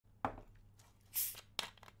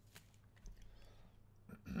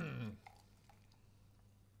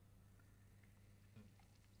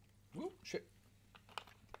shit.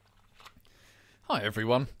 Hi,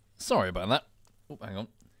 everyone. Sorry about that. Oh, hang on.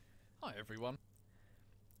 Hi, everyone.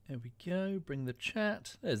 There we go. Bring the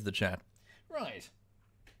chat. There's the chat. Right.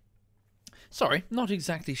 Sorry, not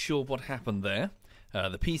exactly sure what happened there.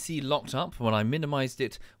 The PC locked up when I minimized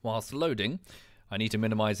it whilst loading. I need to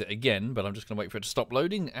minimize it again, but I'm just going to wait for it to stop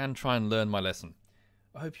loading and try and learn my lesson.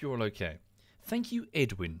 I hope you're all okay. Thank you,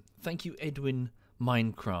 Edwin. Thank you, Edwin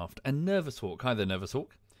Minecraft. And Nervous Hawk. Hi there, Nervous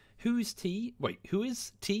Hawk. Who is T? Wait, who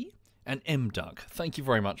is T? And M Duck. Thank you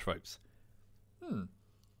very much, folks.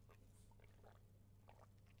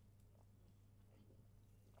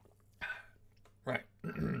 Right.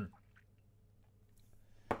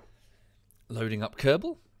 Loading up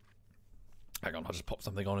Kerbal. Hang on, I'll just pop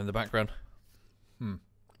something on in the background.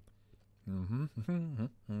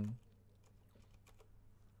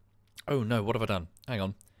 Oh no, what have I done? Hang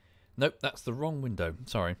on. Nope, that's the wrong window.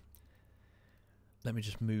 Sorry. Let me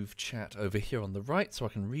just move chat over here on the right so I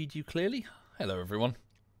can read you clearly. Hello, everyone.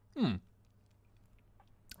 And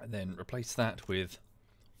then replace that with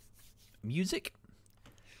music.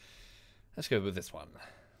 Let's go with this one.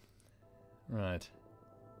 Right.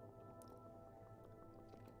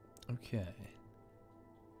 Okay.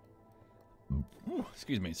 Ooh,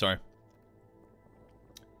 excuse me, sorry.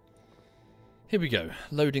 Here we go.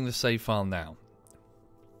 Loading the save file now.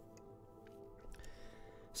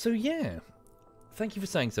 So yeah. Thank you for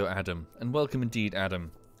saying so, Adam. And welcome indeed,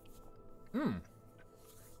 Adam.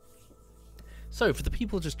 So, for the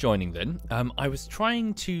people just joining then, I was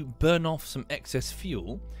trying to burn off some excess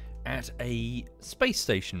fuel at a space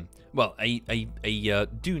station. Well, a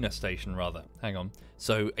Duna station, rather. Hang on.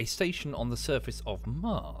 So, a station on the surface of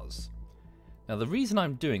Mars. Now, the reason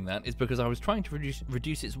I'm doing that is because I was trying to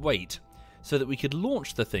reduce its weight so that we could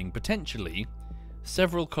launch the thing, potentially,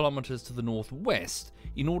 several kilometers to the northwest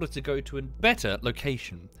in order to go to a better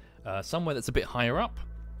location. Somewhere that's a bit higher up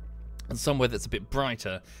and somewhere that's a bit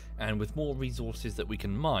brighter and with more resources that we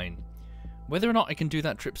can mine. Whether or not I can do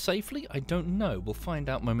that trip safely, I don't know. We'll find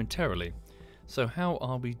out momentarily. So how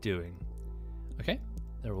are we doing? Okay,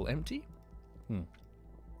 they're all empty.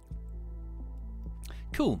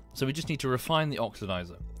 Cool, so we just need to refine the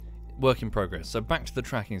oxidizer. Work in progress. So back to the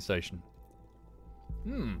tracking station.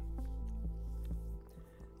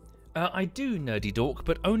 I do, Nerdy Dork,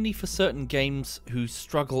 but only for certain games who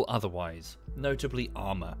struggle otherwise. Notably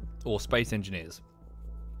Armour, or Space Engineers.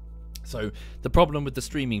 So, the problem with the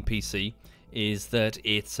streaming PC is that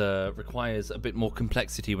it requires a bit more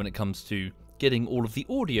complexity when it comes to getting all of the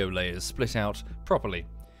audio layers split out properly.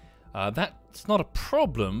 That's not a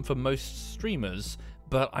problem for most streamers,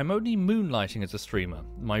 but I'm only moonlighting as a streamer.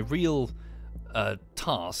 My real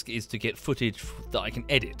task is to get footage that I can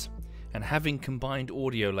edit. And having combined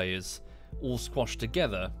audio layers all squashed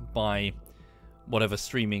together by whatever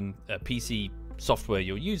streaming PC software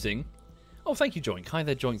you're using. Oh, thank you, Joink. Hi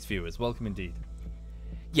there, Joink's viewers. Welcome indeed.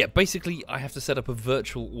 Yeah, basically, I have to set up a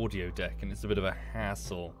virtual audio deck, and it's a bit of a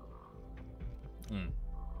hassle.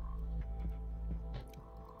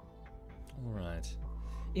 Alright.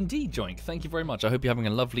 Indeed, Joink. Thank you very much. I hope you're having a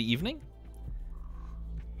lovely evening.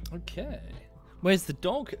 Okay. Where's the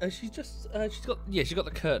dog? She's got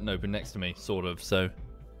the curtain open next to me, sort of, so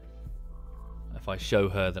if I show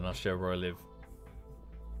her, then I'll show where I live.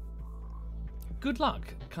 Good luck,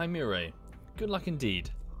 Chimere. Good luck indeed.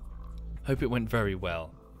 Hope it went very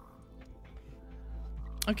well.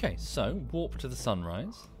 Okay, so, warp to the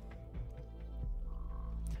sunrise.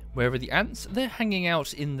 Where are the ants? They're hanging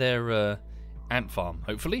out in their ant farm,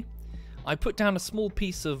 hopefully. I put down a small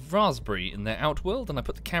piece of raspberry in their outworld, and I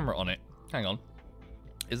put the camera on it. Hang on.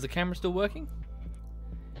 Is the camera still working?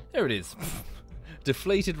 There it is.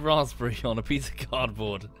 Deflated raspberry on a piece of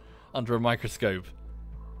cardboard under a microscope.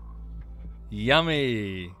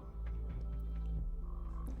 Yummy.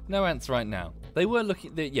 No ants right now. They were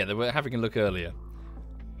looking. They were having a look earlier.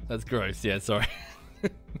 That's gross. Yeah, sorry.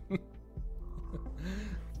 Yeah,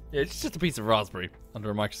 it's just a piece of raspberry under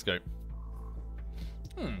a microscope.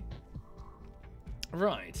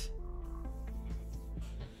 Right.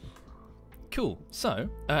 Cool. So,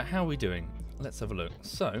 how are we doing? Let's have a look.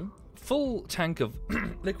 So, full tank of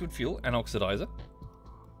liquid fuel and oxidizer.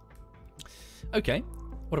 Okay.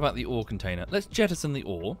 What about the ore container? Let's jettison the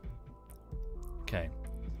ore. Okay.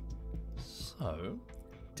 So,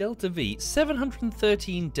 Delta V.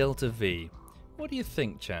 713 Delta V. What do you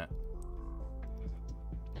think, chat?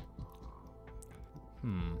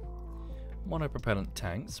 Monopropellant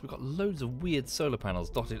tanks. We've got loads of weird solar panels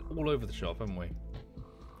dotted all over the shop, haven't we?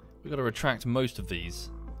 We've got to retract most of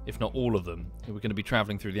these, if not all of them. If we're going to be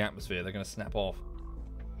travelling through the atmosphere, they're going to snap off.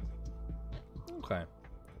 Okay.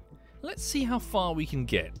 Let's see how far we can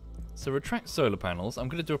get. So retract solar panels. I'm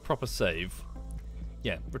going to do a proper save.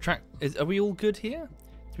 Yeah, retract. Are we all good here?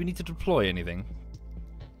 Do we need to deploy anything?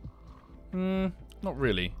 Not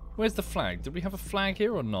really. Where's the flag? Did we have a flag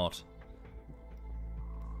here or not?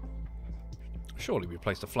 Surely we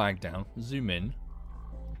placed a flag down. Zoom in.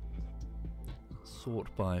 Sort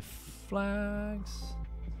by flags.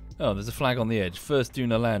 Oh, there's a flag on the edge. First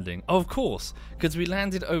Duna landing. Oh, of course, because we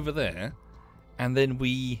landed over there, and then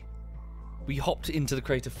we hopped into the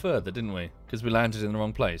crater further, didn't we? Because we landed in the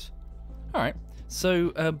wrong place. All right.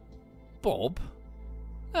 So, Bob.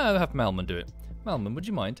 I'll have Malman do it. Malman, would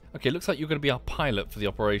you mind? Okay, looks like you're going to be our pilot for the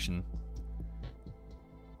operation.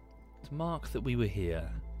 To mark that we were here.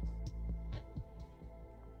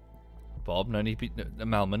 Bob, no need to be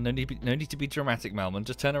Malman. No need to be dramatic, Malman.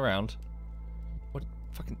 Just turn around. What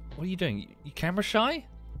are you doing? You camera shy?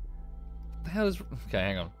 What the hell is? Okay,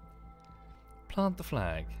 hang on. Plant the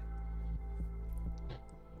flag.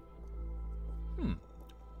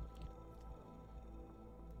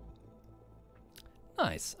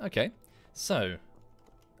 Nice. Okay. So,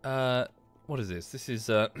 what is this? This is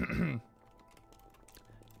Duna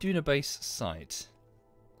base site.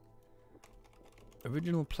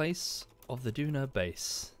 Original place of the Duna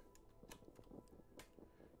base.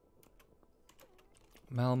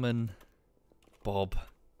 Malman, Bob,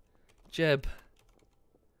 Jeb,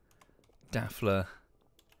 Daffler.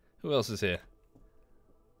 Who else is here?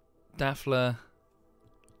 Daffler.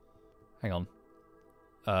 Hang on.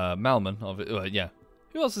 Malman. Yeah.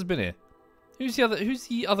 Who else has been here? Who's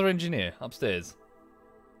the other engineer upstairs?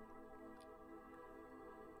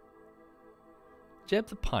 Jeb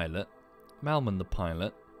the pilot. Malman the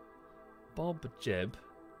pilot. Bob, Jeb.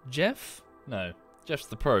 Jeff? No. Jeff's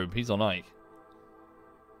the probe. He's on Ike.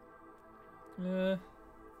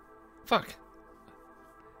 Fuck.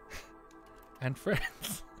 And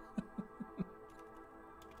friends.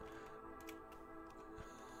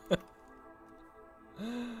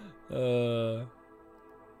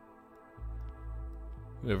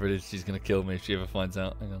 Whoever it is, she's gonna kill me if she ever finds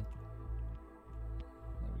out. Hang on.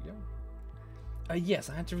 There we go.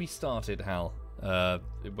 Yes, I had to restart it, Hal.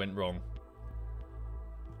 It went wrong.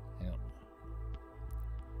 Hang on.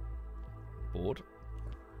 Board.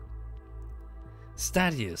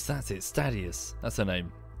 Stadius, that's it, Stadius. That's her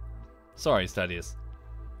name. Sorry, Stadius.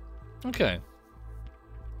 Okay.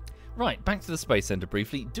 Right, back to the Space Center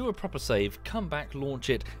briefly, do a proper save, come back, launch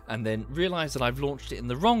it, and then realise that I've launched it in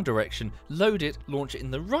the wrong direction, load it, launch it in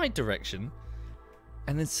the right direction,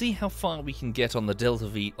 and then see how far we can get on the Delta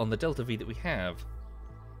V that we have.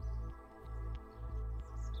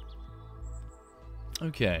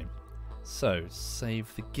 Okay, so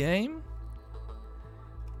save the game.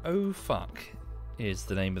 Oh fuck is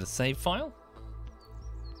the name of the save file.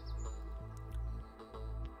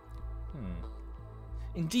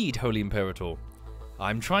 Indeed, Holy Imperator.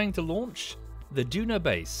 I'm trying to launch the Duna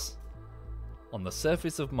base on the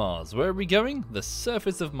surface of Mars. Where are we going? The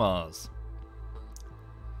surface of Mars.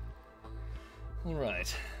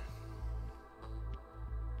 Alright.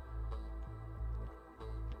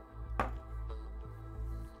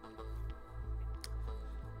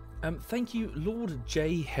 Thank you, Lord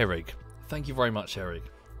J. Herrig. Thank you very much, Herrig.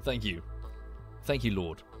 Thank you. Thank you,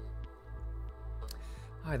 Lord.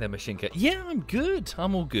 Hi there, Mashinka. Yeah, I'm good.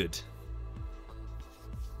 I'm all good.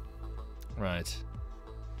 Right.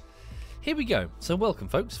 Here we go. So welcome,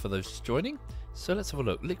 folks, for those just joining. So let's have a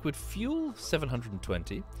look. Liquid fuel,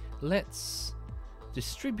 720. Let's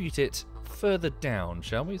distribute it further down,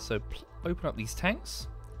 shall we? So open up these tanks,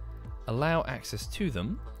 allow access to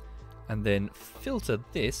them, and then filter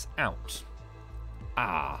this out.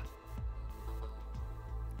 Ah.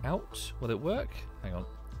 Out. Will it work? Hang on.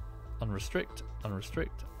 Unrestrict,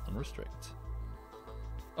 unrestrict, unrestrict.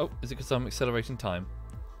 Oh, is it because I'm accelerating time?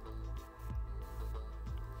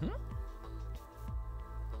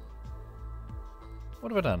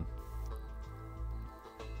 What have I done?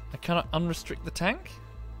 I cannot unrestrict the tank?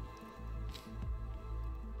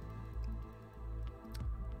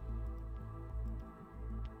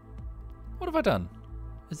 What have I done?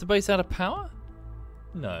 Is the base out of power?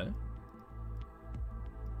 No.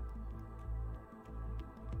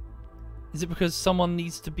 Is it because someone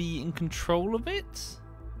needs to be in control of it?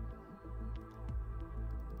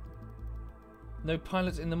 No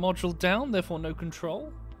pilot in the module down, therefore no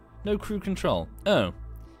control? No crew control. Oh.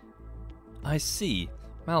 I see.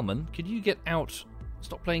 Malman, could you get out,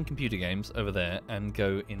 stop playing computer games over there and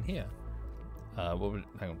go in here? Hang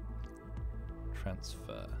on.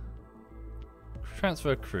 Transfer.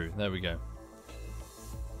 Transfer crew. There we go.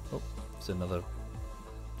 Oh, it's another...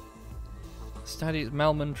 Stadius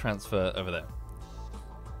Malman transfer over there.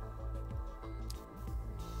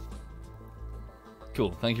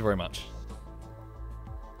 Cool, thank you very much.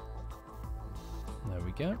 There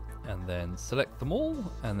we go. And then select them all,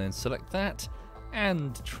 and then select that,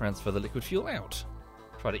 and transfer the liquid fuel out.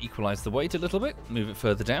 Try to equalize the weight a little bit, move it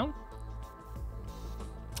further down.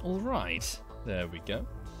 Alright, there we go.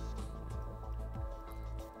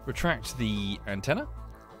 Retract the antenna.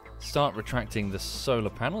 Start retracting the solar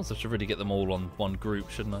panels. I should really get them all on one group,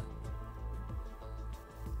 shouldn't I?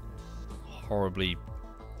 Horribly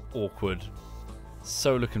awkward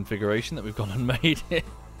solar configuration that we've gone and made here.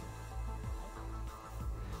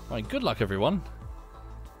 Right, good luck everyone.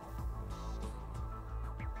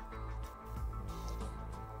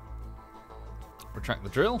 Retract the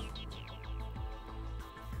drill.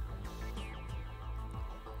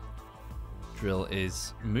 Drill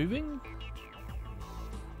is moving.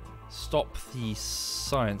 Stop the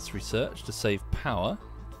science research to save power.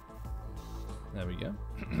 There we go.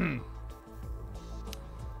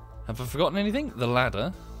 Have I forgotten anything? The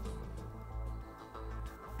ladder.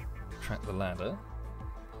 Track the ladder.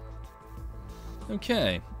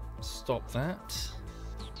 Okay, stop that.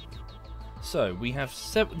 So we have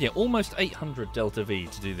almost 800 delta V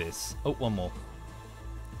to do this. Oh, one more.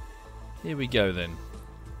 Here we go then.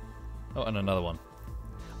 Oh, and another one.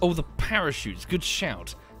 Oh, the parachutes. Good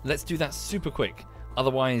shout. Let's do that super quick.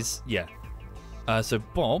 Otherwise, yeah. So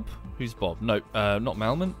Bob, who's Bob? No, not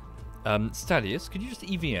Malman. Stadius, could you just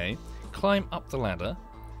EVA, climb up the ladder,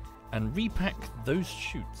 and repack those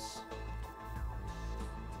chutes?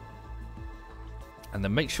 And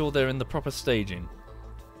then make sure they're in the proper staging.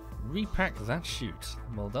 Repack that chute.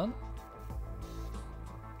 Well done.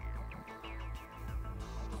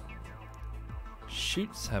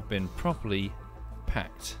 Chutes have been properly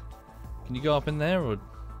packed. Can you go up in there or...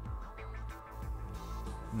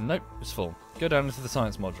 Nope, it's full. Go down into the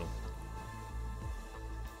science module.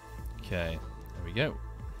 Okay, there we go.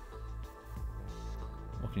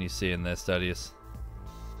 What can you see in there, Stadius?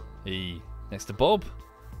 E next to Bob.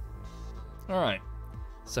 Alright.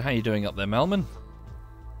 So how you doing up there, Melman?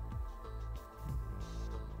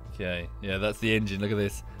 Okay, yeah, that's the engine. Look at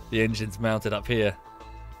this. The engine's mounted up here.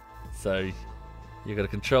 So you've got to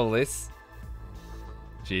control this.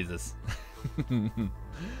 Jesus.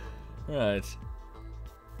 Right.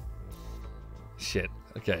 Shit.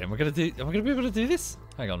 Okay, am I gonna be able to do this?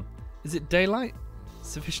 Hang on. Is it daylight?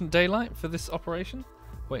 Sufficient daylight for this operation?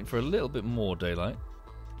 Waiting for a little bit more daylight.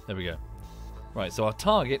 There we go. Right, so our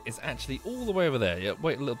target is actually all the way over there. Yeah,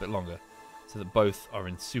 wait a little bit longer so that both are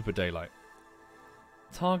in super daylight.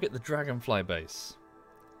 Target the Dragonfly base,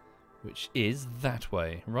 which is that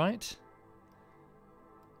way, right?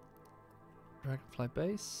 Dragonfly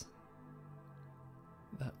base.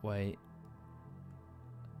 That way.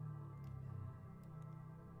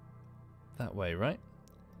 That way, right?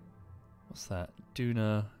 What's that?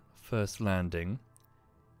 Duna first landing.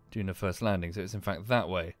 Duna first landing, so it's in fact that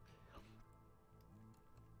way.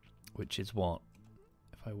 Which is what?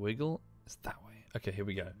 If I wiggle, it's that way. Okay, here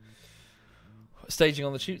we go. Staging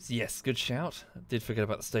on the chutes? Yes, good shout. I did forget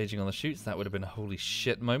about the staging on the chutes. That would have been a holy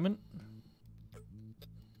shit moment.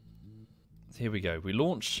 So here we go. We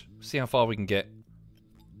launch. See how far we can get.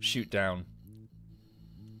 Shoot down.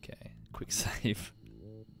 Okay, quick save.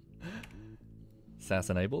 SAS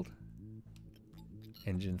enabled.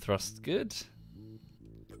 Engine thrust good.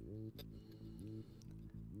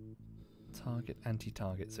 Target,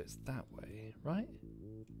 anti-target, so it's that way, right?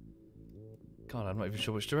 God, I'm not even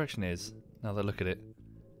sure which direction it is. Now that I look at it.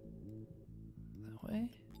 That way?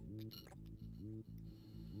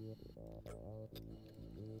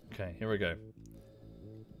 Okay, here we go.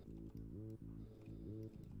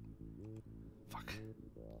 Fuck.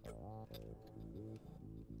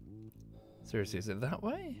 Seriously, is it that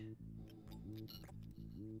way?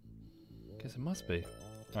 Guess it must be.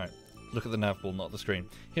 Alright, look at the nav ball, not the screen.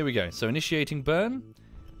 Here we go. So initiating burn.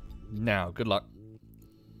 Now, good luck.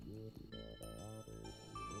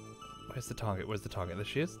 Where's the target? Where's the target? There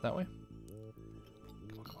she is. That way.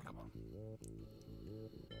 Come on, come on, come on.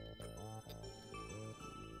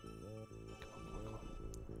 Come on, come on, come on.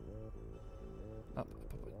 Up,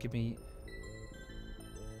 up, up. Give me...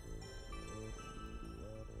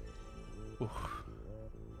 Oof.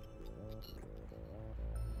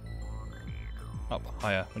 Up,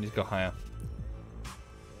 higher. We need to go higher.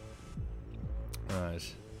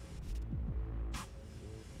 Right.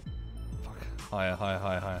 Fuck. Higher, higher,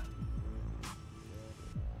 higher, higher.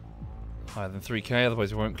 Higher than 3k,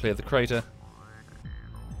 otherwise we won't clear the crater.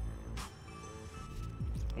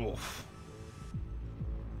 Oof.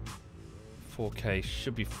 4k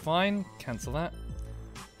should be fine. Cancel that.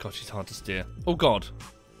 God, she's hard to steer. Oh god.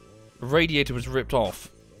 The radiator was ripped off.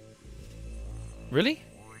 Really?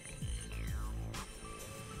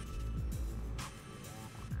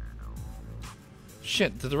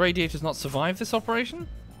 Shit, did the radiators not survive this operation?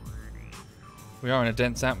 We are in a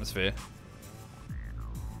dense atmosphere.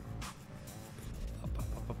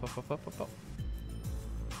 Up.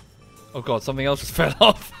 Oh god, something else just fell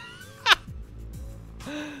off.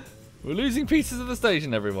 We're losing pieces of the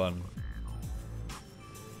station, everyone.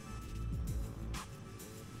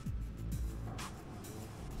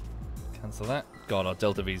 Cancel that. God, our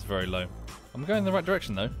delta V is very low. I'm going in the right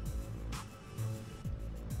direction, though.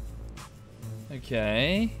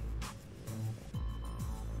 Okay.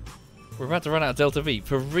 We're about to run out of delta V.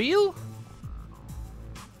 For real?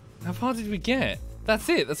 How far did we get? That's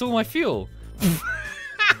it. That's all my fuel.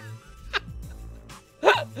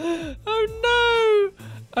 Oh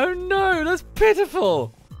no! Oh no! That's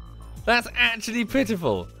pitiful. That's actually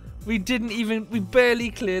pitiful. We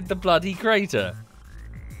barely cleared the bloody crater.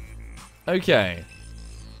 Okay.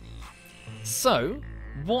 So,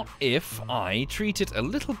 what if I treat it a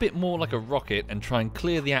little bit more like a rocket and try and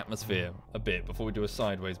clear the atmosphere a bit before we do a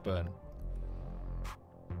sideways burn?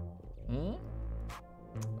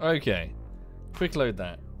 Okay. Quick load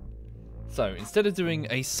that. So, instead of doing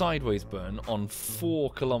a sideways burn on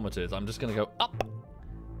 4 kilometers, I'm just going to go up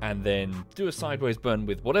and then do a sideways burn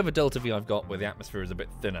with whatever delta V I've got where the atmosphere is a bit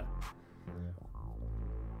thinner.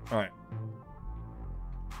 Alright.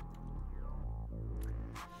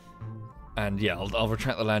 And yeah, I'll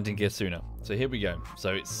retract the landing gear sooner. So here we go.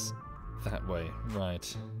 So it's that way.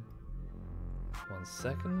 Right. 1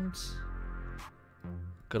 second.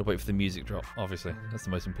 Gotta wait for the music drop, obviously. That's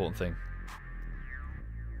the most important thing.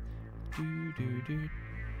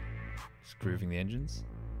 Just grooving the engines.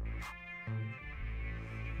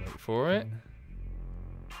 Wait for it.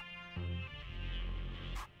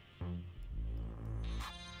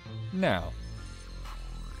 Now.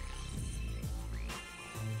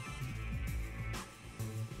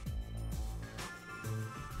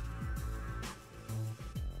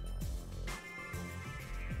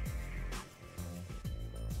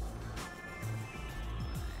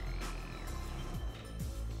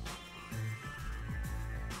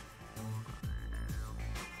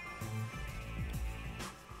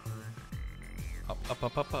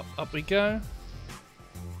 Up we go.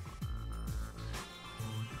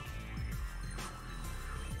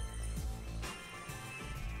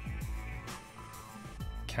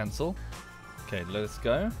 Cancel. Okay, let us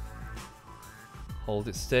go. Hold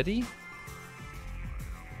it steady. So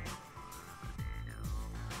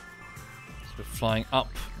we're flying up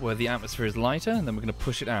where the atmosphere is lighter, and then we're going to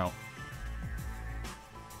push it out.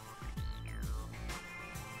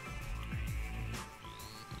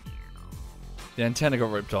 The antenna got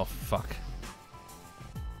ripped off. Fuck.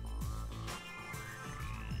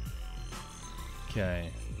 Okay.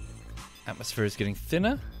 Atmosphere is getting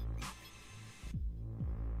thinner.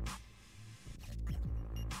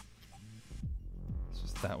 It's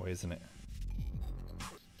just that way, isn't it?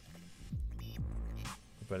 We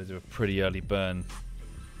better do a pretty early burn.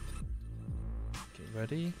 Get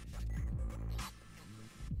ready.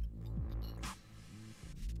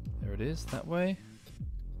 There it is, that way.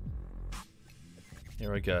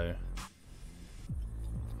 Here I go.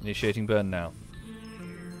 Initiating burn now.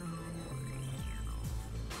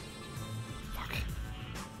 Fuck.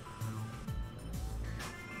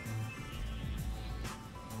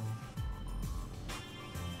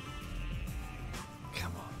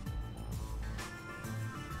 Come on.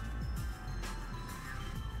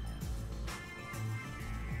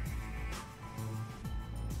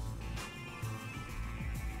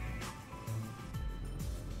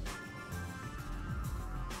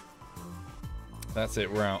 That's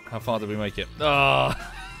it, we're out. How far did we make it?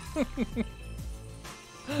 Ah!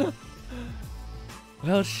 Oh.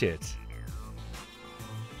 Well, shit.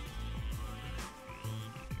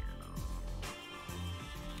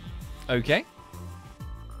 Okay.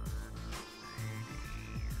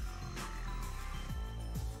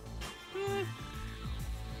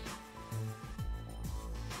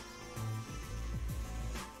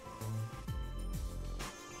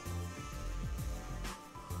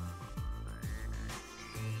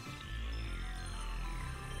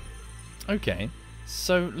 Okay,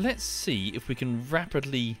 so let's see if we can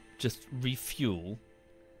rapidly just refuel.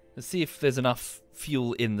 Let's see if there's enough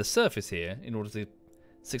fuel in the surface here in order to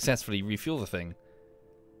successfully refuel the thing.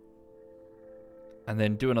 And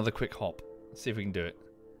then do another quick hop. Let's see if we can do it.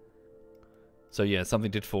 So yeah, something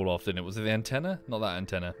did fall off, didn't it? Was it the antenna? Not that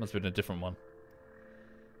antenna. Must have been a different one.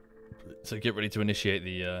 So get ready to initiate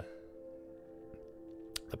the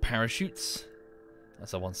parachutes.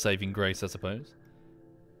 That's our one saving grace, I suppose.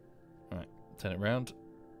 Alright, turn it round.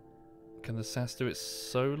 Can the SAS do it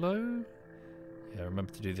solo? Yeah,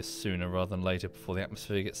 remember to do this sooner rather than later before the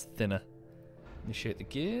atmosphere gets thinner. Initiate the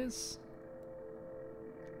gears.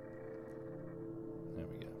 There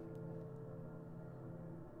we go.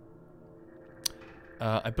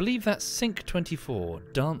 I believe that's Sync 24,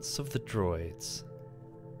 Dance of the Droids.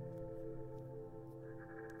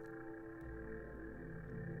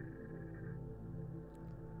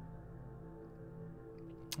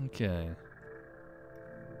 Okay.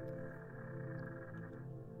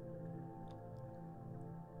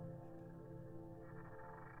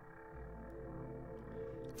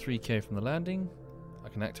 $3K from the landing. I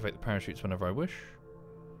can activate the parachutes whenever I wish.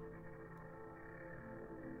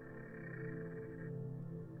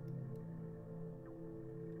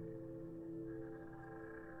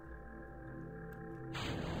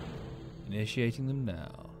 Initiating them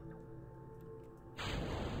now.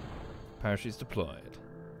 Parachutes deployed.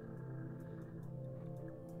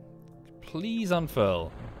 Please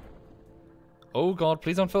unfurl. Oh god,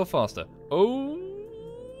 please unfurl faster. Oh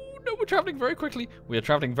no, we're travelling very quickly. We are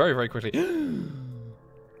travelling very, very quickly.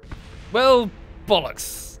 Well,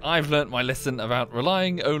 bollocks. I've learnt my lesson about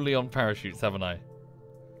relying only on parachutes, haven't I?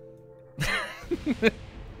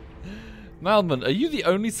 Malman, are you the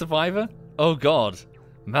only survivor? Oh god.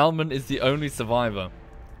 Malman is the only survivor.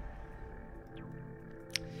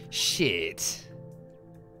 Shit.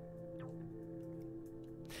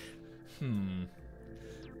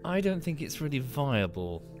 I don't think it's really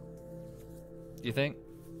viable. Do you think?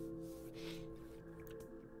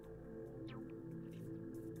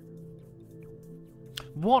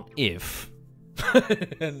 What if...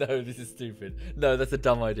 No, this is stupid. No, that's a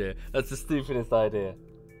dumb idea. That's the stupidest idea.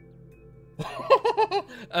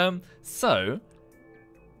 So...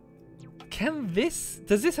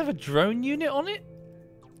 Does this have a drone unit on it?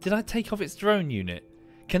 Did I take off its drone unit?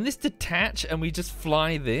 Can this detach and we just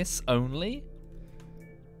fly this only?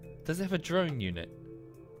 Does it have a drone unit?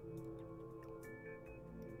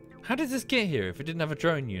 How did this get here if it didn't have a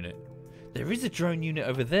drone unit? There is a drone unit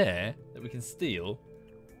over there that we can steal.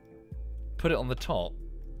 Put it on the top.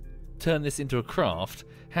 Turn this into a craft.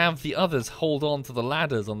 Have the others hold on to the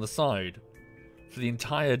ladders on the side for the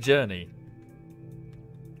entire journey.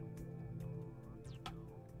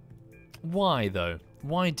 Why though?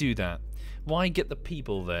 Why do that? Why get the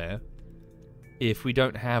people there if we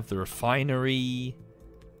don't have the refinery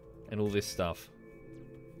and all this stuff?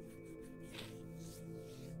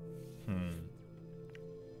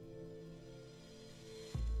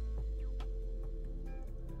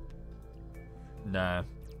 Nah.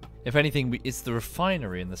 If anything, it's the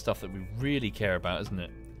refinery and the stuff that we really care about, isn't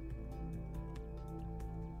it?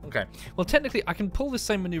 Okay. Well, technically, I can pull the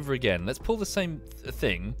same maneuver again. Let's pull the same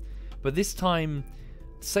thing, but this time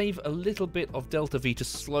save a little bit of Delta V to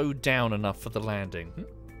slow down enough for the landing.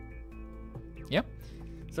 Yep.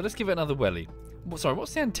 So let's give it another welly. Sorry,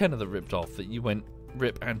 what's the antenna that ripped off that you went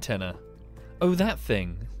rip antenna? Oh, that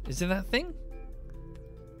thing. Is it that thing?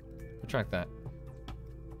 Retract that.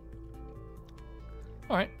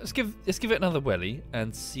 All right, let's give it another welly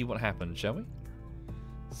and see what happens, shall we?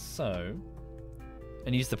 So,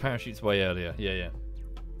 and use the parachutes way earlier. Yeah.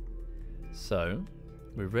 So,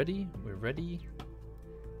 we're ready. We're ready.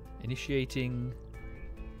 Initiating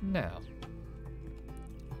now.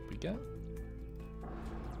 Here we go.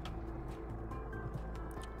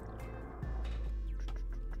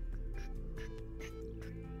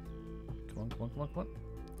 Come on.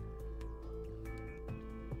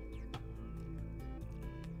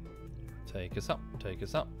 Take us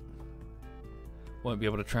up. Won't be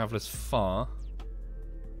able to travel as far.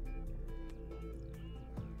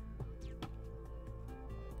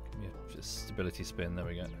 Give me a just stability spin, there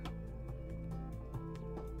we go.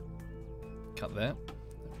 Cut there.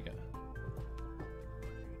 There we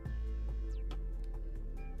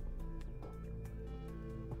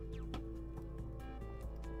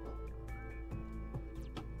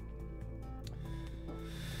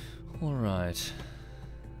go. Alright.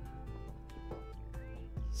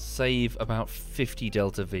 Save about 50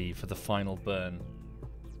 Delta V for the final burn.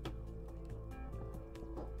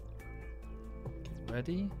 Get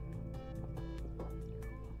ready.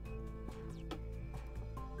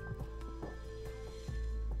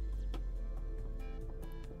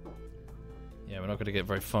 Yeah, we're not going to get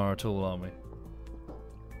very far at all, are we?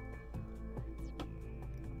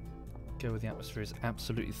 Go where the atmosphere is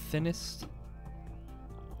absolutely thinnest.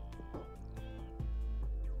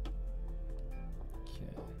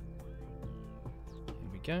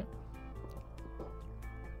 Go.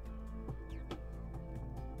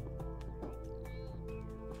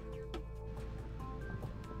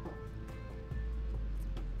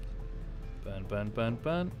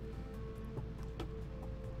 Burn.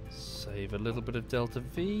 Save a little bit of Delta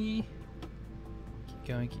V. Keep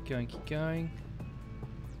going.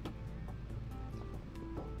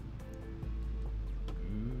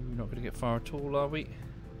 not going to get far at all, are we? Get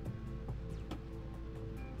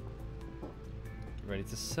ready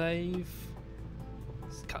to save.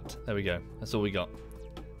 Let's cut. There we go. That's all we got.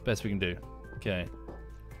 Best we can do. Okay.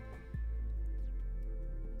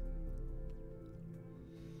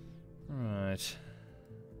 Right.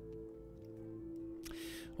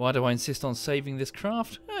 Why do I insist on saving this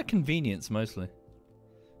craft? Convenience, mostly.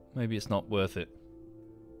 Maybe it's not worth it.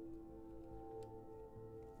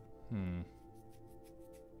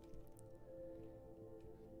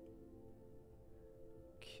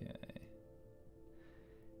 Okay.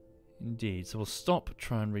 Indeed. So we'll stop,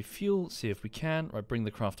 try and refuel, see if we can. Right, bring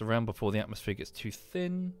the craft around before the atmosphere gets too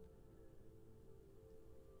thin.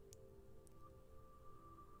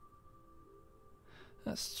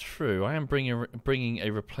 That's true. I am bringing a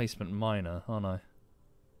replacement miner, aren't I?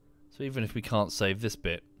 So even if we can't save this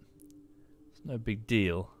bit, it's no big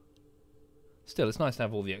deal. Still, it's nice to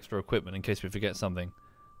have all the extra equipment in case we forget something.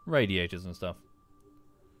 Radiators and stuff.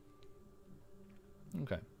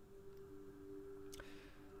 Okay.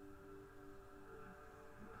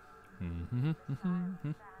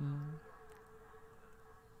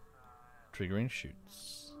 Triggering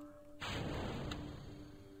shoots.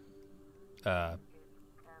 There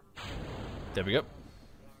we go.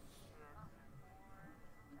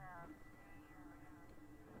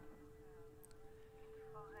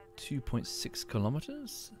 2.6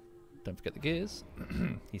 kilometers. Don't forget the gears.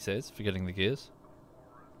 He says, forgetting the gears.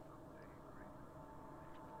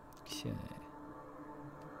 Okay.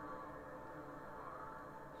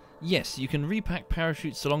 Yes, you can repack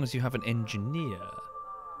parachutes so long as you have an engineer.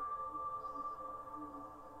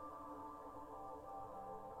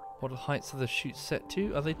 What heights are the chutes set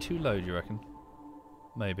to? Are they too low, do you reckon?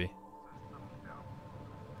 Maybe.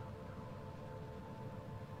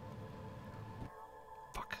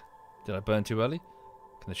 Fuck. Did I burn too early?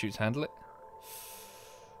 Can the chutes handle it?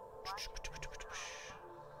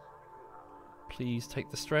 Please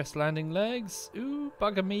take the stress, landing legs. Ooh,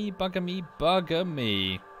 bugger me, bugger me, bugger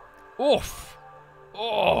me. Oof!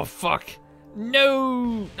 Oh, fuck!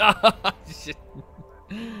 No! Shit.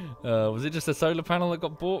 Was it just a solar panel that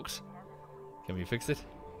got balked? Can we fix it?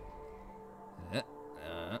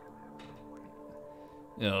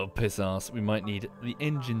 Oh, piss ass. We might need the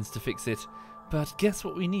engines to fix it. But guess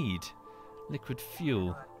what we need? Liquid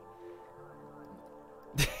fuel.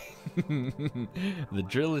 The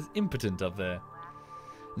drill is impotent up there.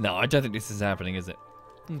 No, I don't think this is happening, is it?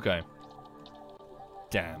 Okay.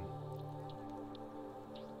 Damn.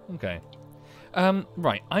 Okay.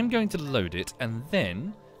 Right, I'm going to load it, and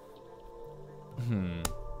then...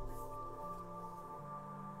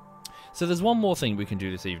 So there's one more thing we can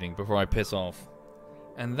do this evening before I piss off.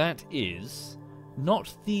 And that is...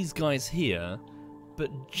 not these guys here, but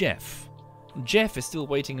Jeff. Jeff is still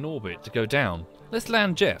waiting in orbit to go down. Let's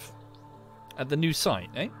land Jeff. At the new site,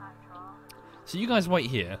 eh? So you guys wait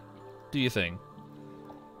here. Do your thing.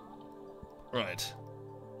 Right.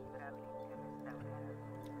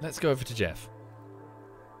 Let's go over to Jeff.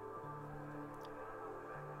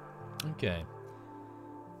 Okay.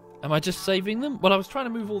 Am I just saving them? Well, I was trying to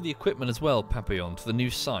move all the equipment as well, Papillon, to the new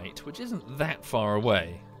site, which isn't that far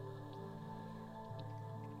away.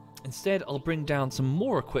 Instead, I'll bring down some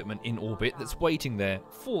more equipment in orbit that's waiting there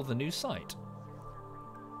for the new site.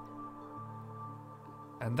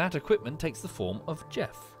 And that equipment takes the form of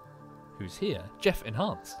Jeff, who's here. Jeff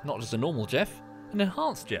Enhanced. Not just a normal Jeff, an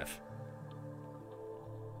Enhanced Jeff.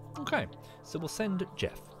 Okay, so we'll send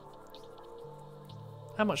Jeff.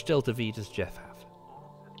 How much Delta V does Jeff have?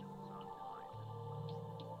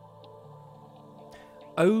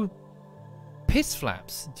 Oh, piss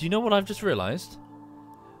flaps. Do you know what I've just realised?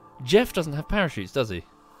 Jeff doesn't have parachutes, does he?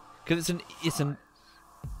 Because it's an...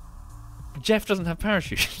 Jeff doesn't have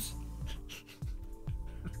parachutes.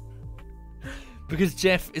 Because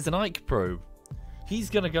Jeff is an Ike probe. He's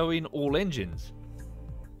going to go in all engines.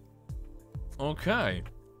 Okay.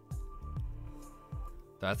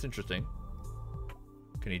 That's interesting.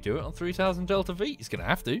 Can he do it on 3000 Delta V? He's going to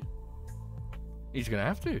have to. He's going to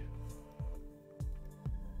have to.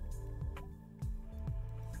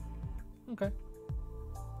 Okay.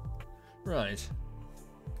 Right.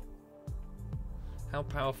 How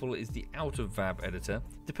powerful is the out of VAB editor?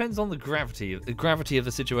 Depends on the gravity of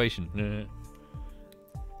the situation.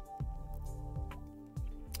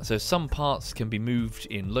 So some parts can be moved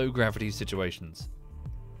in low gravity situations.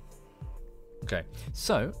 Okay,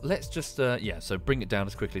 so let's just so bring it down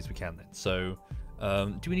as quickly as we can then. So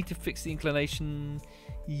do we need to fix the inclination?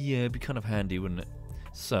 Yeah, it'd be kind of handy, wouldn't it?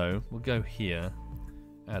 So we'll go here,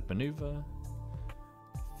 add maneuver,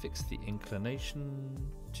 fix the inclination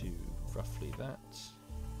to roughly that.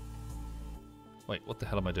 Wait, what the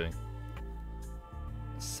hell am I doing?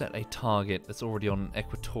 Set a target that's already on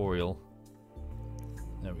equatorial.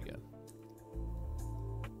 There we go.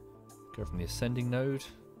 Go from the ascending node.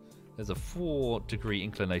 There's a 4-degree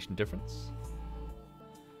inclination difference.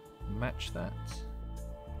 Match that.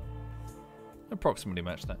 Approximately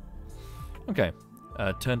match that. Okay.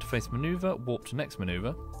 Turn to face maneuver. Warp to next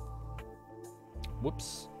maneuver.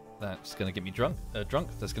 Whoops. That's going to get me drunk.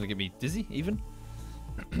 That's going to get me dizzy, even.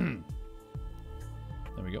 There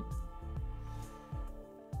we go.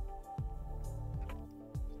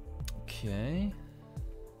 Okay.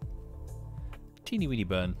 Teeny weeny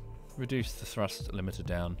burn. Reduce the thrust limiter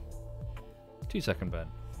down. 2-second burn.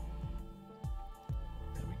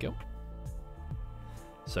 There we go.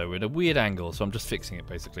 So we're at a weird angle, so I'm just fixing it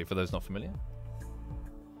basically for those not familiar.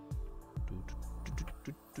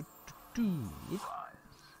 There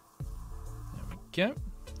we go.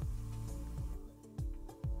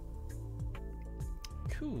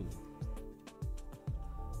 Cool.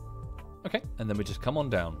 Okay, and then we just come on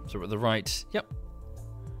down. So we're at the right. Yep.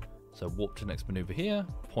 So warp to next maneuver here.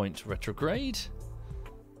 Point retrograde.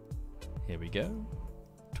 Here we go.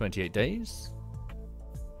 28 days.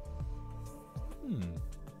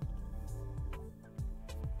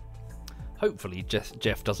 Hopefully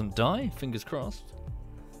Jeff doesn't die. Fingers crossed.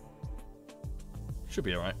 Should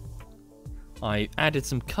be alright. I added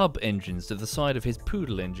some Cub engines to the side of his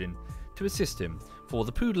Poodle engine to assist him, for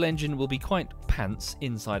the Poodle engine will be quite pants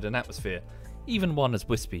inside an atmosphere, even one as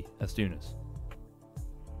wispy as Duna's.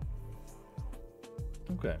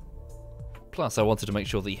 Okay. Plus, I wanted to make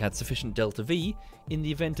sure that he had sufficient delta V in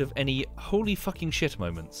the event of any holy fucking shit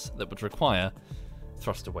moments that would require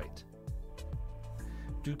thruster weight.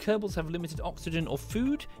 Do Kerbals have limited oxygen or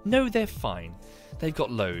food? No, they're fine. They've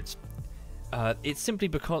got loads. It's simply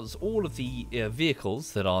because all of the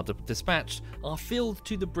vehicles that are dispatched are filled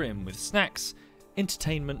to the brim with snacks,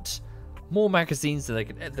 entertainment, more magazines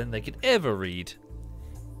than they could ever read.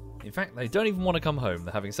 In fact, they don't even want to come home.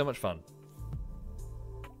 They're having so much fun.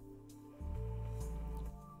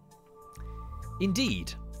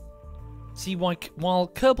 Indeed. See, while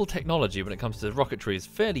Kerbal technology when it comes to rocketry is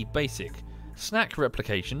fairly basic, snack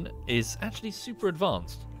replication is actually super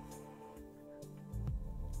advanced.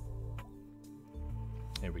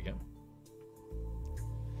 Here we go.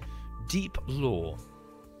 Deep lore.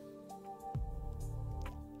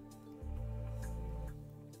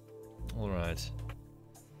 Alright.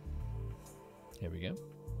 Here we go.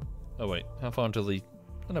 Oh wait, how far until the...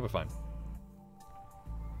 Oh no, we're fine.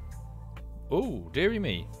 Oh, dearie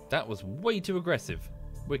me. That was way too aggressive.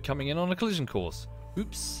 We're coming in on a collision course.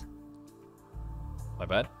 Oops. My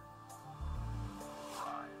bad.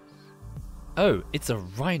 Oh, it's a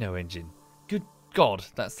Rhino engine. Good God,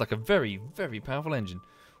 that's like a very, very powerful engine.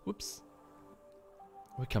 Whoops.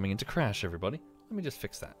 We're coming into crash, everybody. Let me just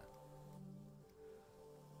fix that.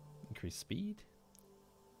 Increase speed.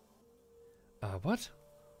 What?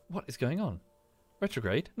 What is going on?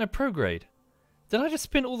 Retrograde? No, prograde. Did I just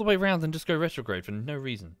spin all the way around and just go retrograde for no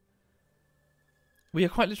reason? We are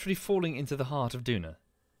quite literally falling into the heart of Duna.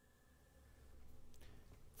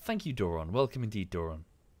 Thank you, Doron. Welcome indeed, Doron.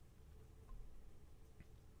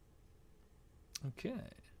 Okay.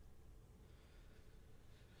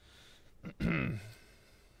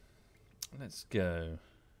 Let's go.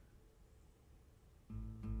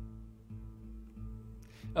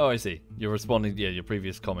 Oh, I see. You're responding to your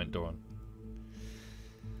previous comment, Doron.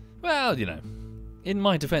 Well, you know. In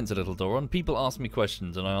my defense a little, Doron, people ask me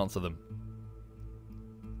questions and I answer them.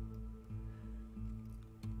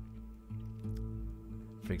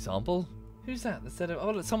 For example, who's that said,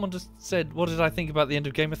 oh, someone just said, what did I think about the end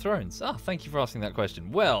of Game of Thrones? Ah, thank you for asking that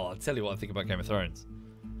question. Well, I'll tell you what I think about Game of Thrones.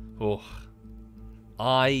 Oh,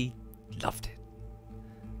 I loved it.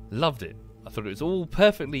 Loved it. I thought it was all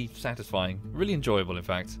perfectly satisfying. Really enjoyable, in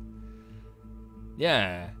fact.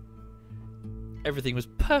 Yeah. Everything was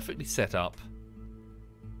perfectly set up.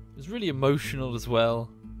 It was really emotional as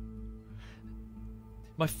well.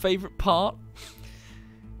 My favourite part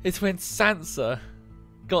is when Sansa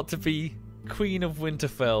got to be Queen of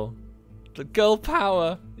Winterfell. The girl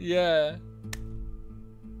power, yeah.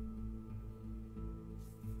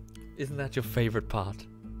 Isn't that your favourite part?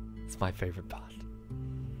 It's my favourite part.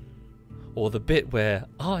 Or the bit where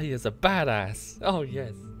Arya's a badass. Oh,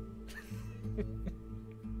 yes.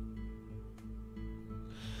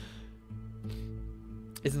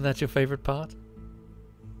 Isn't that your favourite part?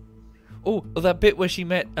 Oh, that bit where she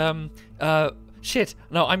met, shit.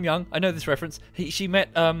 No, I'm young. I know this reference. She met,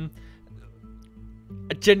 I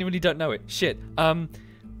genuinely don't know it. Shit.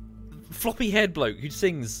 Floppy haired bloke who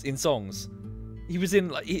sings in songs. He was in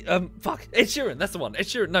like fuck, Ed Sheeran. That's the one. Ed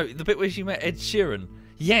Sheeran. No, the bit where she met Ed Sheeran.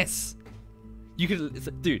 Yes. You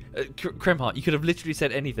could, dude, Kremhart. You could have literally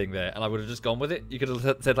said anything there, and I would have just gone with it. You could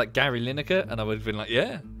have said like Gary Lineker, and I would have been like,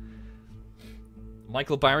 yeah.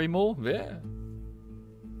 Michael Barrymore, yeah.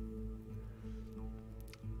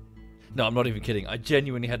 No, I'm not even kidding. I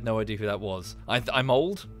genuinely had no idea who that was. I'm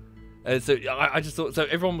old. So I just thought, so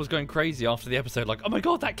everyone was going crazy after the episode, like, oh my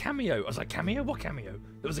god, that cameo. I was like, cameo? What cameo?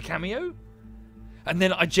 There was a cameo? And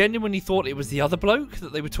then I genuinely thought it was the other bloke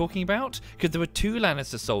that they were talking about, because there were two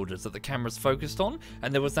Lannister soldiers that the cameras focused on,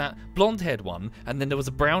 and there was that blonde-haired one, and then there was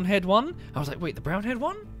a brown-haired one. I was like, wait, the brown-haired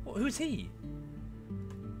one? Who's he?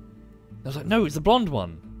 I was like, no, it's the blonde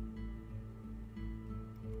one.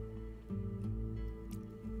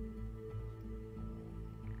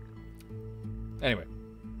 Anyway.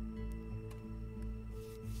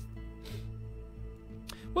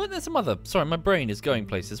 Weren't there some other... Sorry, my brain is going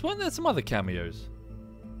places. Weren't there some other cameos?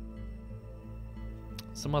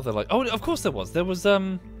 Some other, like... Oh, of course there was. There was,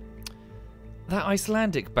 that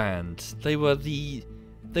Icelandic band. They were the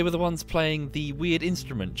ones playing the weird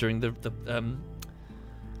instrument during the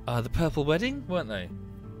Purple Wedding, weren't they?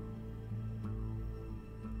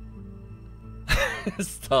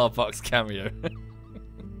 Starbucks cameo.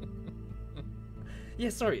 Yeah,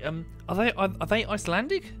 sorry. Are they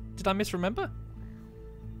Icelandic? Did I misremember?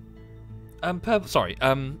 Sorry.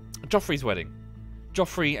 Joffrey's wedding.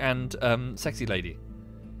 Joffrey and sexy lady.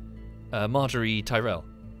 Marjorie Tyrell.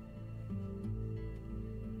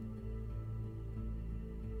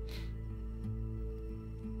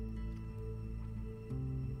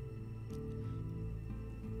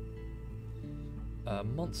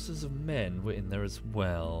 Monsters of Men were in there as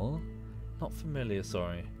well. Not familiar,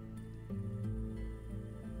 sorry.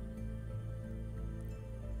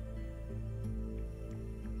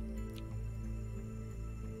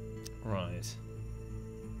 Right.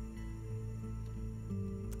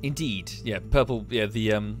 Indeed, yeah. Purple. Yeah.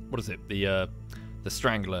 The what is it? The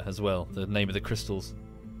Strangler as well. The name of the crystals.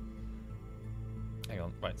 Hang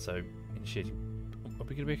on. Right. So initiating. Are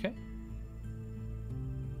we gonna be okay?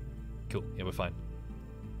 Cool. Yeah, we're fine.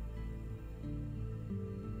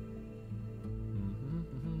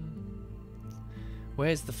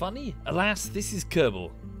 Where's the funny? Alas, this is Kerbal.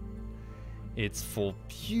 It's for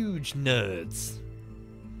huge nerds.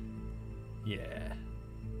 Yeah.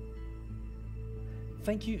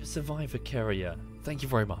 Thank you, Survivor Carrier. Thank you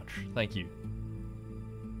very much. Thank you.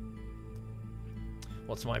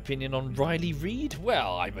 What's my opinion on Riley Reid?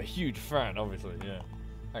 Well, I'm a huge fan, obviously, yeah.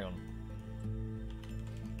 Hang on.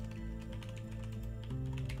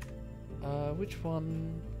 Which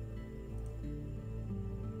one?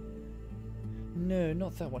 No,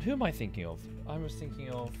 not that one. Who am I thinking of? I was thinking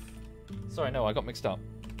of... Sorry, no, I got mixed up.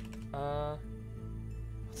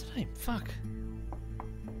 What's her name? Fuck.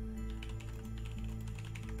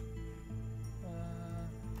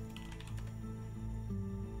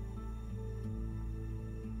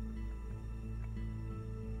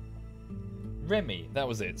 Remy, that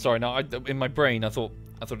was it. Sorry, no, in my brain I thought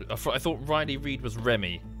Riley Reid was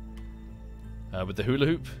Remy. With the hula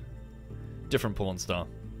hoop. Different porn star.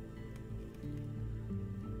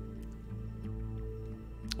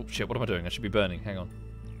 Oh shit, what am I doing? I should be burning. Hang on.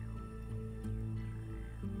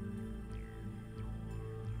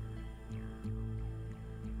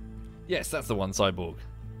 Yes, that's the one, Cyborg.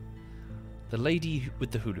 The lady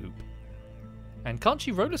with the hula hoop. And can't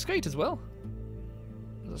she roller skate as well?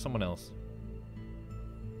 Or is that someone else?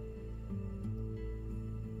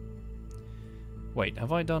 Wait,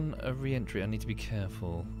 have I done a re-entry? I need to be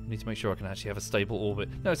careful. I need to make sure I can actually have a stable orbit.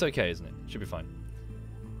 No, it's okay, isn't it? Should be fine.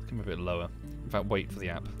 Let's come a bit lower. In fact, wait for the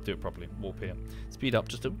app. Do it properly. Warp here. Speed up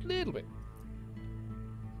just a little bit.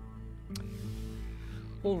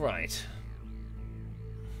 Alright.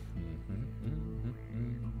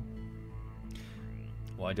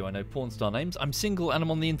 Why do I know porn star names? I'm single and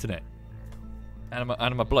I'm on the internet. And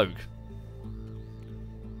I'm a bloke.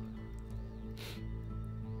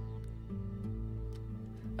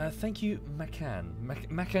 Thank you,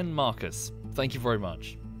 Macan Marcus. Thank you very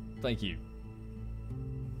much. Thank you.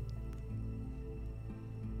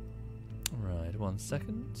 Right, 1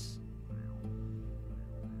 second.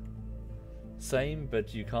 Same,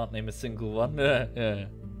 but you can't name a single one. Yeah.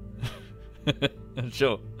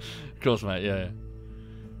 Sure. Of course, mate. Yeah.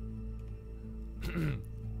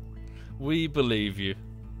 We believe you.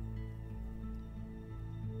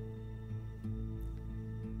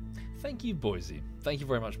 Thank you, Boise. Thank you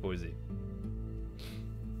very much, Boise.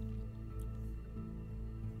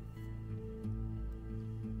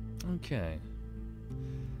 Okay.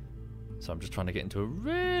 So I'm just trying to get into a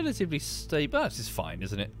relatively stable... Oh, this is fine,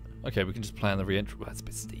 isn't it? Okay, we can just plan the re-entry. Well, that's a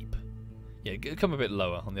bit steep. Yeah, come a bit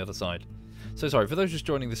lower on the other side. So sorry, for those just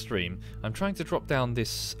joining the stream, I'm trying to drop down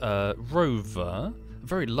this rover, a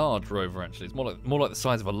very large rover actually, it's more like the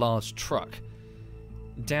size of a large truck,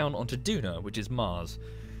 down onto Duna, which is Mars.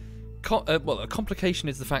 Well, a complication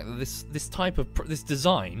is the fact that this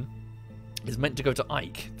design is meant to go to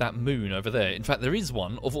Ike, that moon over there. In fact, there is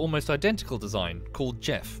one of almost identical design called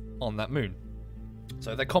Jeff on that moon.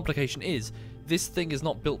 So the complication is, this thing is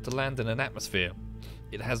not built to land in an atmosphere.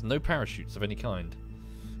 It has no parachutes of any kind.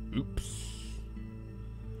 Oops.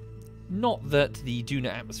 Not that the Duna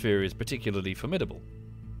atmosphere is particularly formidable.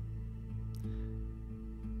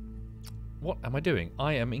 What am I doing?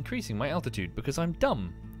 I am increasing my altitude because I'm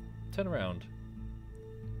dumb. Turn around.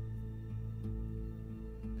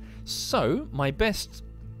 So, my best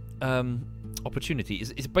opportunity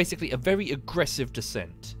is basically a very aggressive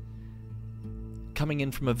descent, coming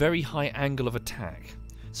in from a very high angle of attack,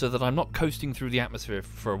 so that I'm not coasting through the atmosphere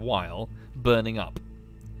for a while, burning up,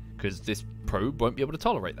 because this probe won't be able to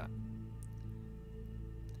tolerate that.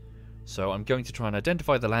 So I'm going to try and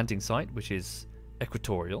identify the landing site, which is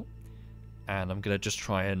equatorial, and I'm going to just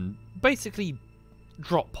try and basically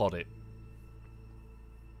drop pod it.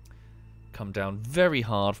 Come down very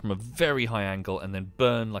hard from a very high angle and then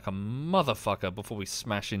burn like a motherfucker before we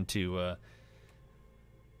smash into, I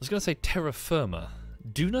was going to say terra firma.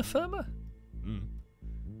 Duna firma?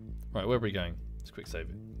 Right, where are we going? Let's quick save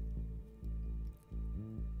it.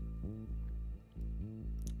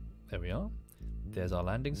 There we are. There's our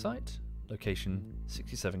landing site. Location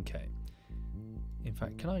 67k. In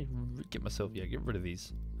fact, can I get myself... Yeah, get rid of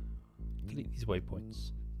these. Delete these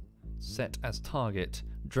waypoints. Set as target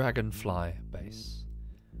Dragonfly Base.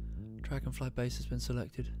 Dragonfly Base has been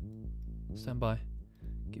selected. Stand by.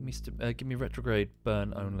 Give me retrograde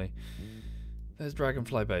burn only. There's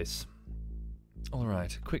Dragonfly Base.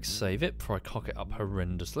 Alright, quick save it before I cock it up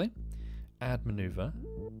horrendously. Add maneuver.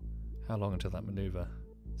 How long until that maneuver?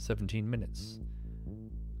 17 minutes.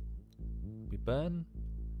 We burn.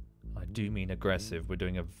 I do mean aggressive. We're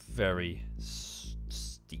doing a very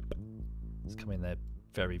steep. Let's come in there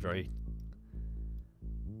very, very...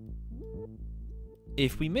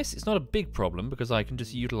 If we miss, it's not a big problem because I can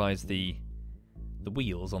just utilize the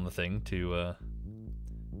wheels on the thing to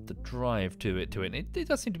the drive to it. It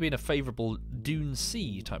does seem to be in a favourable Dune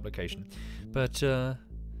Sea type location, but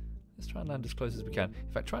let's try and land as close as we can.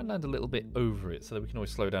 In fact, try and land a little bit over it so that we can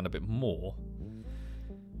always slow down a bit more.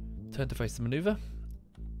 Turn to face the manoeuvre.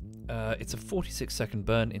 It's a 46-second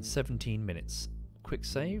burn in 17 minutes. Quick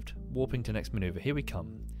saved. Warping to next manoeuvre. Here we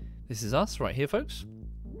come. This is us right here, folks.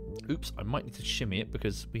 Oops, I might need to shimmy it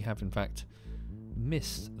because we have, in fact,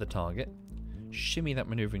 missed the target. Shimmy that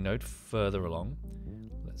manoeuvring node further along.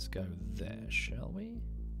 Let's go there, shall we?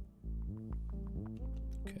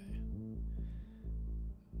 Okay.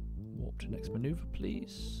 Warp to next manoeuvre,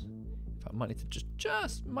 please. In fact, I might need to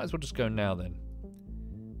just might as well just go now then.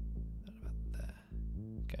 About there.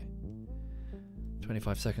 Okay.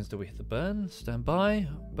 25 seconds till we hit the burn. Stand by.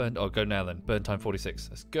 Burn. Oh, go now then. Burn time 46.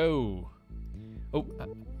 Let's go. Oh.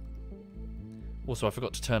 Also, I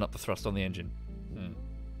forgot to turn up the thrust on the engine.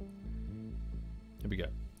 Here we go.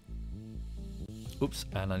 Oops,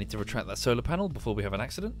 and I need to retract that solar panel before we have an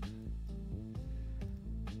accident.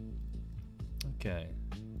 Okay.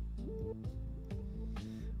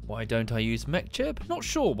 Why don't I use MechChirp? Not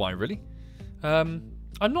sure why, really. I'm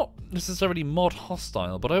not necessarily mod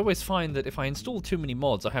hostile, but I always find that if I install too many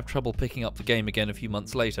mods, I have trouble picking up the game again a few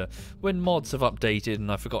months later, when mods have updated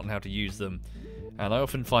and I've forgotten how to use them. And I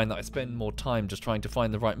often find that I spend more time just trying to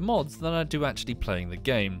find the right mods than I do actually playing the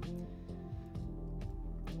game.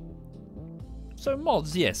 So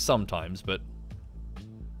mods, yes, sometimes, but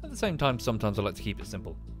at the same time, sometimes I like to keep it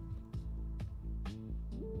simple.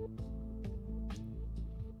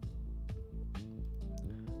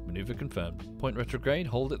 Maneuver confirmed. Point retrograde,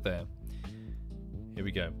 hold it there. Here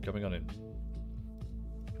we go, coming on in.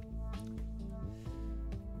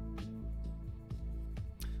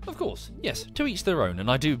 Of course, yes, to each their own, and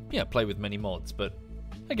I do, play with many mods, but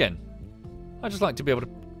again, I just like to be able to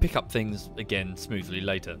pick up things again smoothly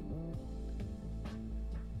later.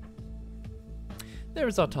 There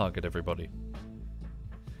is our target, everybody.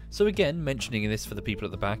 So again, mentioning this for the people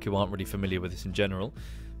at the back who aren't really familiar with this in general,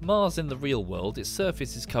 Mars in the real world, its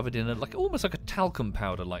surface is covered in almost like a talcum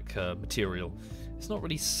powder like material. It's not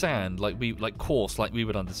really sand like coarse like we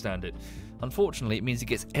would understand it. Unfortunately, it means it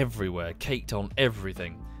gets everywhere, caked on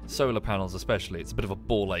everything. Solar panels especially, it's a bit of a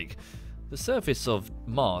ball ache. The surface of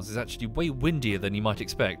Mars is actually way windier than you might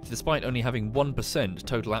expect, despite only having 1%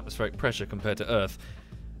 total atmospheric pressure compared to Earth.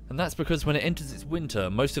 And that's because when it enters its winter,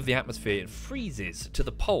 most of the atmosphere freezes to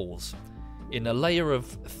the poles in a layer of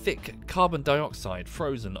thick carbon dioxide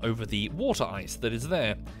frozen over the water ice that is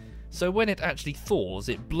there. So when it actually thaws,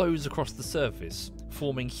 it blows across the surface,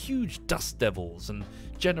 forming huge dust devils and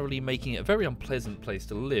generally making it a very unpleasant place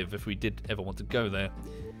to live if we did ever want to go there.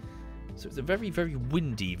 So it's a very, very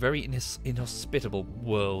windy, very inhospitable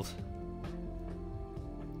world.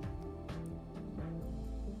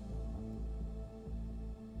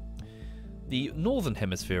 The northern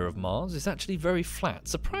hemisphere of Mars is actually very flat,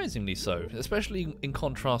 surprisingly so, especially in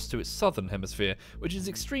contrast to its southern hemisphere, which is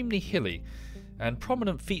extremely hilly. And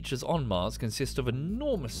prominent features on Mars consist of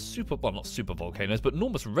enormous not super volcanoes, but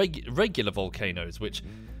enormous regular volcanoes, which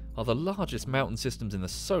are the largest mountain systems in the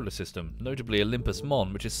solar system, notably Olympus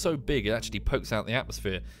Mons, which is so big it actually pokes out the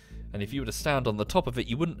atmosphere. And if you were to stand on the top of it,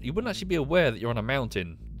 you wouldn't actually be aware that you're on a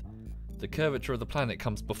mountain. The curvature of the planet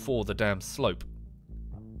comes before the damn slope.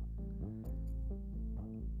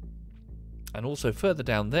 And also further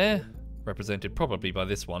down there, represented probably by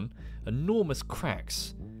this one, enormous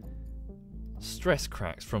cracks. Stress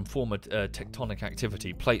cracks from former tectonic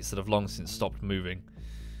activity, plates that have long since stopped moving.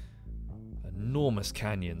 Enormous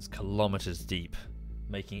canyons, kilometers deep,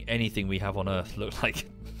 making anything we have on Earth look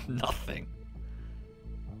like nothing.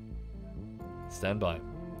 Stand by.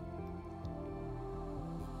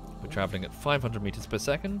 We're travelling at 500 meters per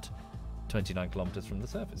second, 29 kilometers from the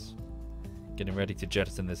surface. Getting ready to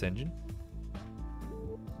jettison this engine.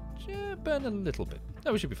 Burn a little bit.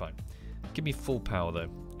 No, we should be fine. Give me full power though,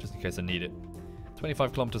 just in case I need it.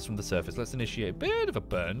 25 kilometers from the surface. Let's initiate a bit of a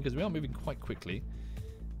burn because we are moving quite quickly.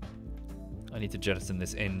 I need to jettison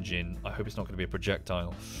this engine. I hope it's not going to be a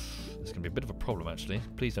projectile. It's going to be a bit of a problem actually.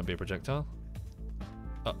 Please don't be a projectile.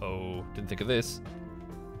 Uh-oh. Didn't think of this.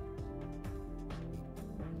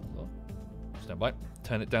 Oh, stand by.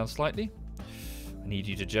 Turn it down slightly. I need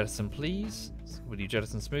you to jettison, please. Will you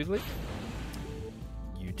jettison smoothly?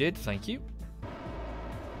 You did, thank you.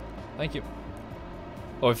 Thank you.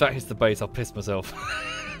 Oh, if that hits the base, I'll piss myself.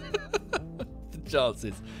 The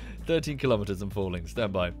chances. 13 kilometers and falling.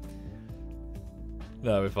 Stand by.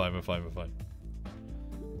 No, we're fine, we're fine, we're fine.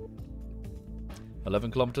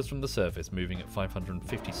 11 kilometers from the surface, moving at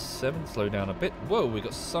 557. Slow down a bit. Whoa, we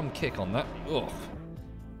got some kick on that. Ugh.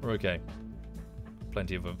 We're okay.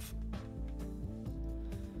 Plenty of oomph.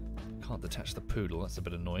 Can't detach the poodle, that's a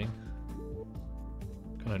bit annoying.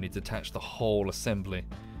 Can only detach the whole assembly.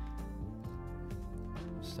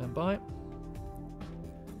 Stand by.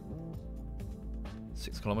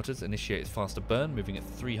 6 kilometers, initiate faster burn, moving at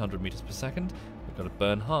 300 meters per second. We've got to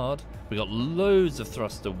burn hard. We've got loads of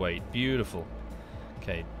thruster weight. Beautiful.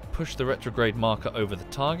 Okay, push the retrograde marker over the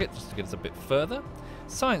target just to get us a bit further.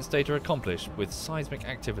 Science data accomplished with seismic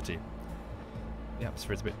activity. The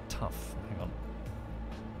atmosphere is a bit tough. Hang on.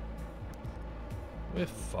 We're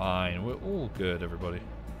fine. We're all good, everybody.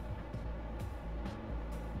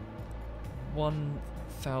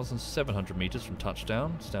 1,700 meters from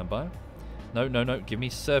touchdown. Stand by. No, no, no. Give me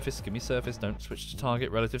surface. Give me surface. Don't switch to target.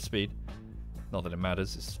 Relative speed. Not that it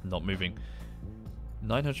matters. It's not moving.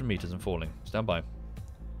 900 meters and falling. Stand by.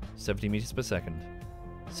 70 meters per second.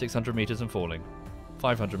 600 meters and falling.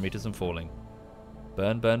 500 meters and falling.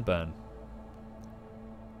 Burn, burn, burn.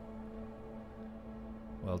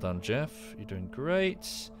 Well done, Jeff. You're doing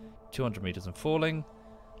great. 200 meters and falling.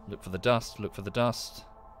 Look for the dust. Look for the dust.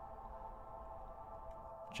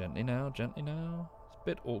 Gently now, gently now. It's a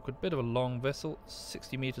bit awkward. Bit of a long vessel.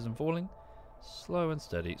 60 meters and falling. Slow and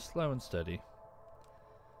steady. Slow and steady.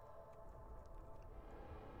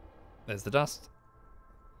 There's the dust.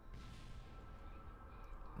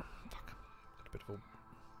 Fuck. Got a bit of a...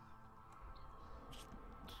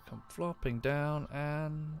 Just come flopping down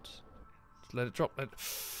and... Just let it drop. Let it...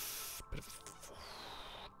 Bit of a...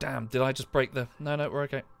 Damn, did I just break the... No, no, we're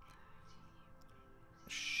okay.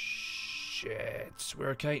 Shit, we're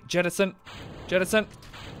okay. Jettison. Jettison.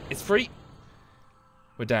 It's free.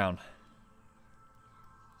 We're down.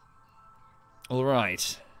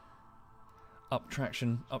 Alright. Up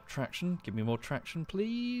traction, up traction. Give me more traction,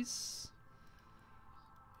 please.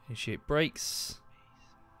 Initiate brakes.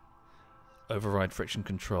 Override friction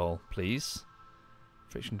control, please.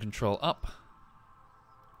 Friction control up.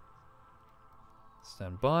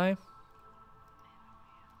 Stand by.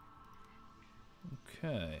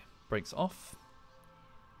 Okay. Brakes off.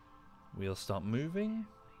 Wheels start moving.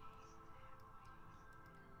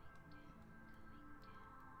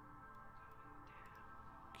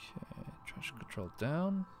 Okay, traction control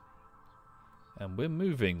down. And we're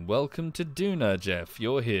moving. Welcome to Duna, Jeff.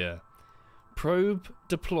 You're here. Probe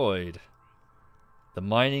deployed. The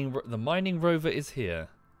mining rover is here.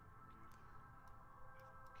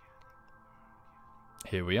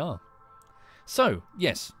 Here we are. So,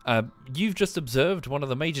 yes, you've just observed one of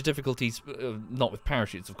the major difficulties, not with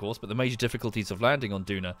parachutes, of course, but the major difficulties of landing on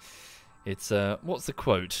Duna. It's, what's the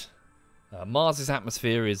quote? Mars's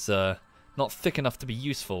atmosphere is not thick enough to be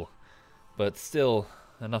useful, but still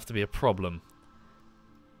enough to be a problem.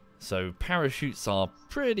 So parachutes are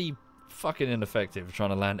pretty fucking ineffective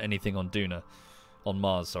trying to land anything on Duna. On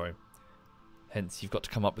Mars, sorry. Hence, you've got to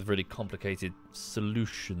come up with really complicated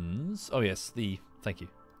solutions. Oh yes, thank you.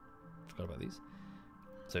 Forgot about these.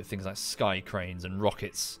 So things like sky cranes and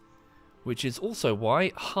rockets. Which is also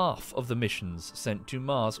why half of the missions sent to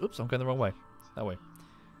Mars... Oops, I'm going the wrong way. That way.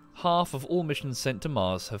 Half of all missions sent to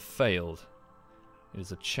Mars have failed. It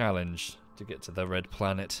is a challenge to get to the red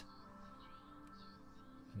planet.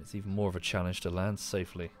 And it's even more of a challenge to land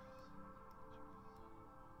safely.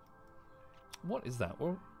 What is that?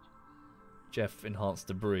 Well, Jeff enhanced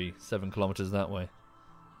debris 7 kilometers that way.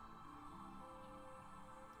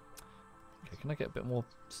 Okay, can I get a bit more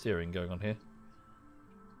steering going on here?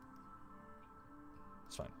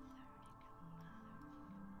 It's fine.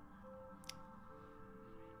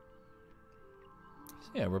 So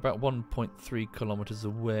yeah, we're about 1.3 kilometers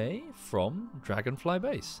away from Dragonfly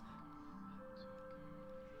Base.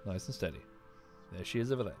 Nice and steady. There she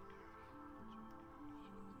is over there.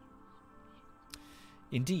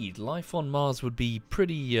 Indeed, life on Mars would be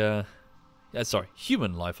pretty...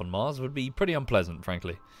 human life on Mars would be pretty unpleasant,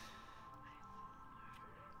 frankly.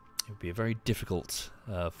 It would be a very difficult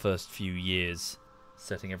first few years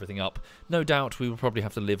setting everything up. No doubt we will probably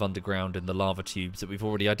have to live underground in the lava tubes that we've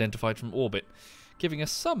already identified from orbit, giving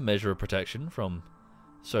us some measure of protection from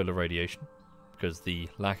solar radiation, because the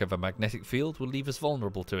lack of a magnetic field will leave us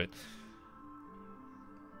vulnerable to it.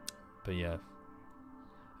 But yeah,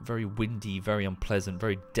 very windy, very unpleasant,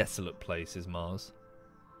 very desolate place is Mars.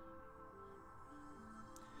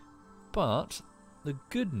 But the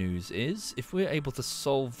good news is, if we're able to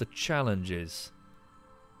solve the challenges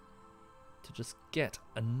to just get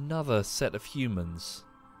another set of humans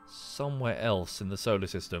somewhere else in the solar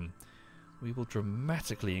system, we will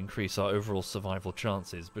dramatically increase our overall survival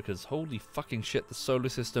chances, because holy fucking shit, the solar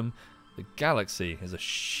system, the galaxy, is a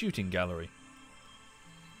shooting gallery.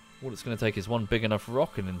 All it's going to take is one big enough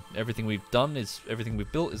rock, and then everything we've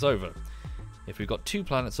built is over. If we've got 2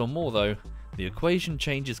 planets or more, though, the equation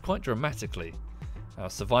changes quite dramatically. Our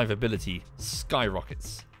survivability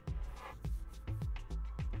skyrockets.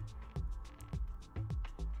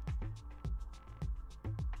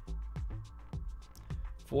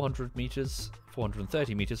 ...400 meters,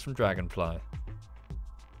 430 meters from Dragonfly.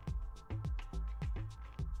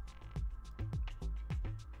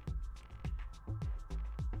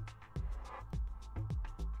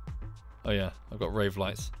 Oh yeah, I've got rave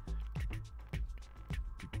lights.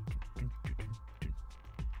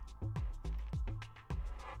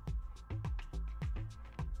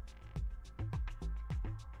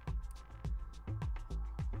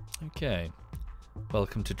 Okay.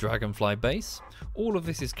 Welcome to Dragonfly Base. All of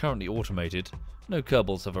this is currently automated. No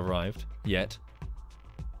Kerbals have arrived, yet.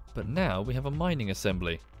 But now we have a mining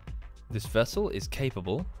assembly. This vessel is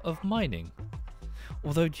capable of mining.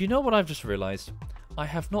 Although, do you know what I've just realised? I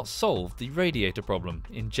have not solved the radiator problem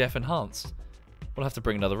in Jeff Enhanced. We'll have to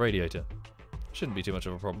bring another radiator. Shouldn't be too much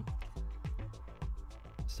of a problem.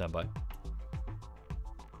 Stand by.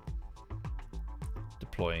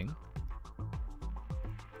 Deploying.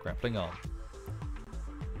 Grappling arm.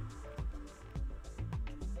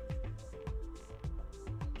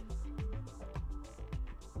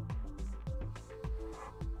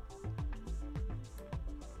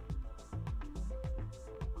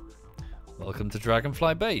 Welcome to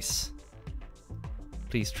Dragonfly Base.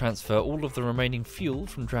 Please transfer all of the remaining fuel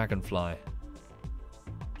from Dragonfly.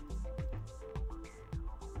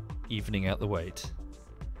 Evening out the weight.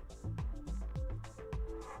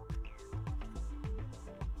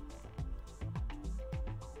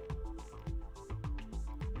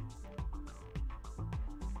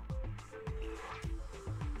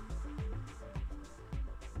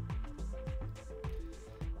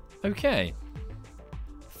 Okay.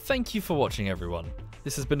 Thank you for watching, everyone.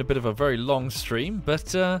 This has been a bit of a very long stream,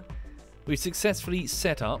 but we successfully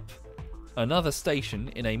set up another station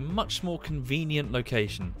in a much more convenient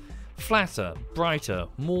location. Flatter, brighter,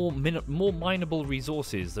 more mineable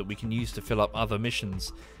resources that we can use to fill up other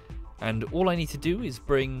missions. And all I need to do is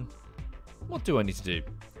bring... What do I need to do?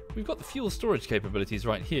 We've got the fuel storage capabilities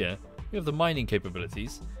right here. We have the mining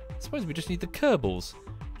capabilities. I suppose we just need the Kerbals.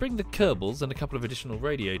 Bring the Kerbals and a couple of additional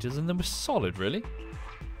radiators, and then we're solid, really.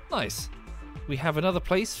 Nice. We have another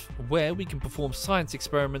place where we can perform science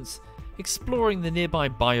experiments, exploring the nearby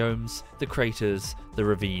biomes, the craters, the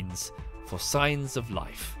ravines, for signs of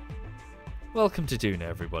life. Welcome to Duna,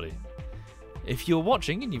 everybody. If you're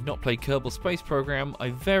watching and you've not played Kerbal Space Program, I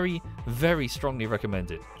very, very strongly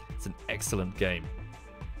recommend it. It's an excellent game.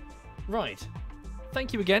 Right.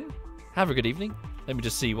 Thank you again. Have a good evening. Let me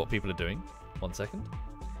just see what people are doing. 1 second.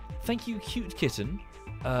 Thank you, Cute Kitten,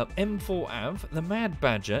 M4Av, The Mad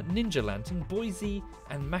Badger, Ninja Lantern, Boise,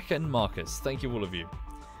 and Macca and Marcus. Thank you, all of you.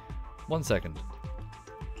 1 second.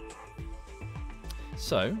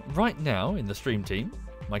 So, right now in the stream team,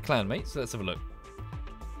 my clanmates, let's have a look.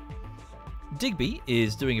 Digby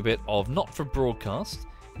is doing a bit of Not For Broadcast,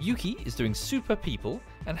 Yuki is doing Super People,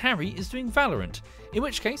 and Harry is doing Valorant. In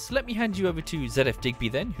which case, let me hand you over to ZF Digby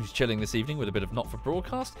then, who's chilling this evening with a bit of Not For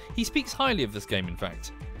Broadcast. He speaks highly of this game, in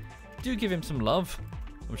fact. Do give him some love.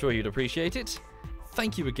 I'm sure he'd appreciate it.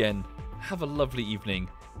 Thank you again. Have a lovely evening.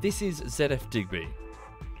 This is ZF Digby.